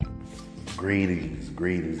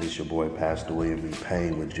Greetings. It's your boy, Pastor William E.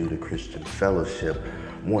 Payne with Judah Christian Fellowship.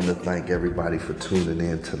 Want to thank everybody for tuning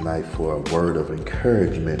in tonight for a word of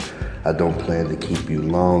encouragement. I don't plan to keep you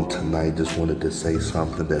long tonight. Just wanted to say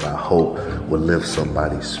something that I hope will lift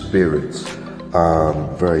somebody's spirits.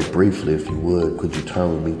 Very briefly, if you would, could you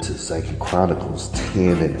turn with me to 2 Chronicles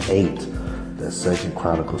 10 and 8? That's 2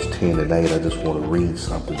 Chronicles 10 and 8. I just want to read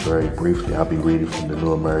something very briefly. I'll be reading from the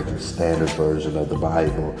New American Standard Version of the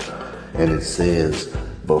Bible. And it says,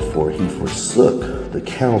 "Before he forsook the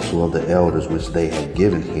counsel of the elders which they had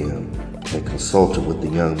given him, and consulted with the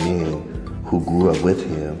young men who grew up with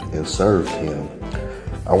him and served him."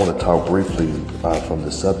 I want to talk briefly from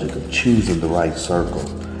the subject of choosing the right circle.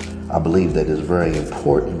 I believe that it's very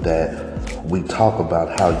important that we talk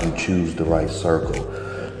about how you choose the right circle,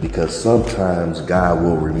 because sometimes God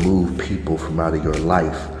will remove people from out of your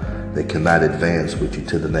life that cannot advance with you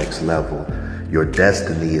to the next level. Your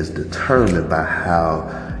destiny is determined by how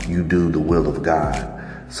you do the will of God.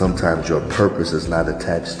 Sometimes your purpose is not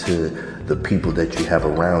attached to the people that you have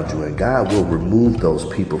around you, and God will remove those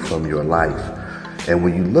people from your life. And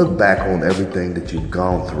when you look back on everything that you've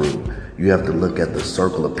gone through, you have to look at the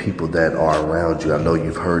circle of people that are around you. I know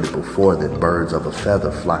you've heard it before, that birds of a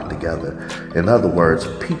feather flock together. In other words,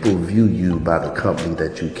 people view you by the company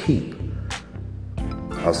that you keep.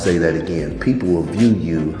 I'll say that again. People will view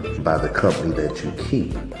you by the company that you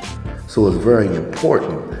keep. So it's very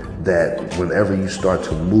important that whenever you start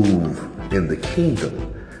to move in the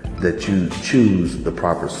kingdom, that you choose the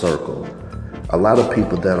proper circle. A lot of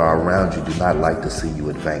people that are around you do not like to see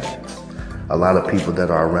you advance. A lot of people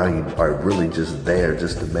that are around you are really just there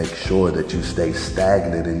just to make sure that you stay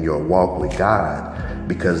stagnant in your walk with God,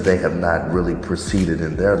 because they have not really proceeded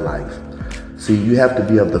in their life. See, you have to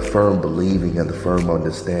be of the firm believing and the firm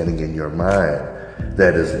understanding in your mind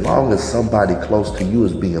that as long as somebody close to you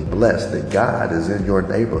is being blessed, that God is in your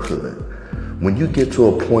neighborhood. When you get to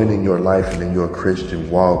a point in your life and in your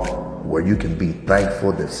Christian walk where you can be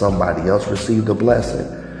thankful that somebody else received a blessing,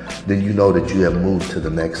 then you know that you have moved to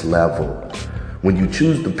the next level. When you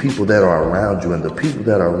choose the people that are around you, and the people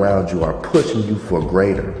that are around you are pushing you for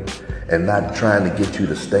greater and not trying to get you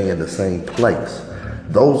to stay in the same place,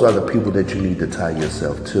 those are the people that you need to tie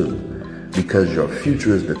yourself to, because your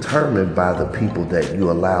future is determined by the people that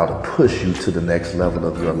you allow to push you to the next level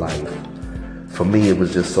of your life. For me, it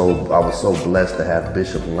was just I was so blessed to have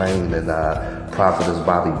Bishop Lane and Prophetess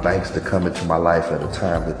Bobby Banks to come into my life at a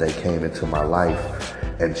time that they came into my life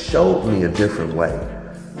and showed me a different way.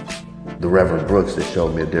 The Reverend Brooks that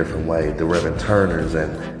showed me a different way. The Reverend Turners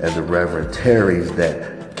and the Reverend Terrys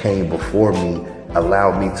that came before me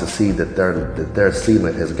allowed me to see that their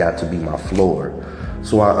ceiling has got to be my floor.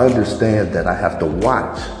 So I understand that I have to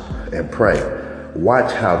watch and pray.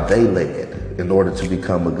 Watch how they led in order to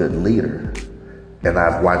become a good leader. And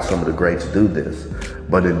I've watched some of the greats do this.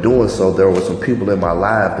 But in doing so, there were some people in my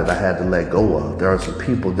life that I had to let go of. There are some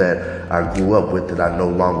people that I grew up with that I no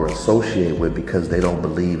longer associate with because they don't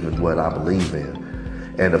believe in what I believe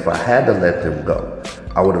in. And if I had to let them go,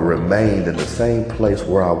 I would have remained in the same place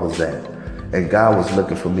where I was at. And God was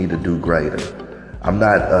looking for me to do greater. I'm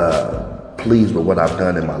not pleased with what I've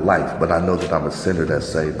done in my life, but I know that I'm a sinner that's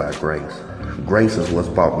saved by grace. Grace is what's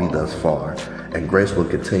brought me thus far, and grace will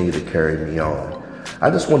continue to carry me on. I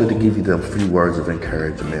just wanted to give you them few words of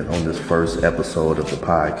encouragement on this first episode of the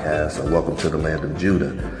podcast, and welcome to the land of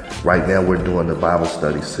Judah. Right now we're doing the Bible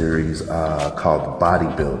study series called The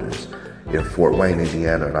Bodybuilders in Fort Wayne,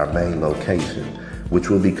 Indiana, in our main location, which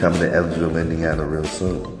will be coming to Evansville, Indiana real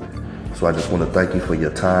soon. So I just want to thank you for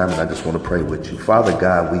your time, and I just want to pray with you. Father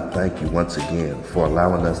God, we thank you once again for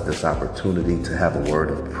allowing us this opportunity to have a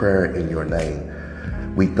word of prayer in your name.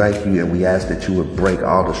 We thank you, and we ask that you would break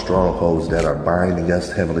all the strongholds that are binding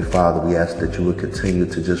us, Heavenly Father. We ask that you would continue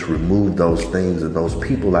to just remove those things and those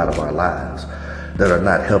people out of our lives that are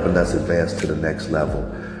not helping us advance to the next level.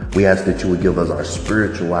 We ask that you would give us our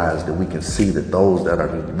spiritual eyes, that we can see that those that are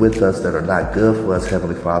with us that are not good for us,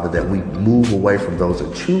 Heavenly Father, that we move away from those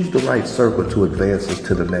and choose the right circle to advance us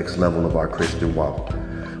to the next level of our Christian walk.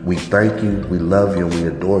 We thank you, we love you, and we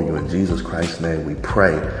adore you. In Jesus Christ's name we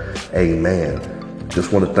pray. Amen.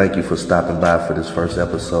 Just want to thank you for stopping by for this first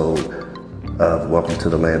episode of Welcome to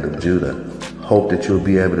the Land of Judah. Hope that you'll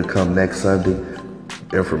be able to come next Sunday.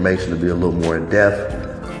 Information will be a little more in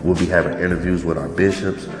depth. We'll be having interviews with our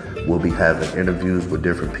bishops. We'll be having interviews with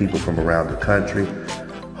different people from around the country.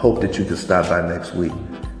 Hope that you can stop by next week.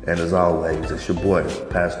 And as always, it's your boy,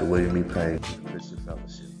 Pastor William E. Payne, Christian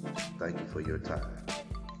Fellowship. Thank you for your time.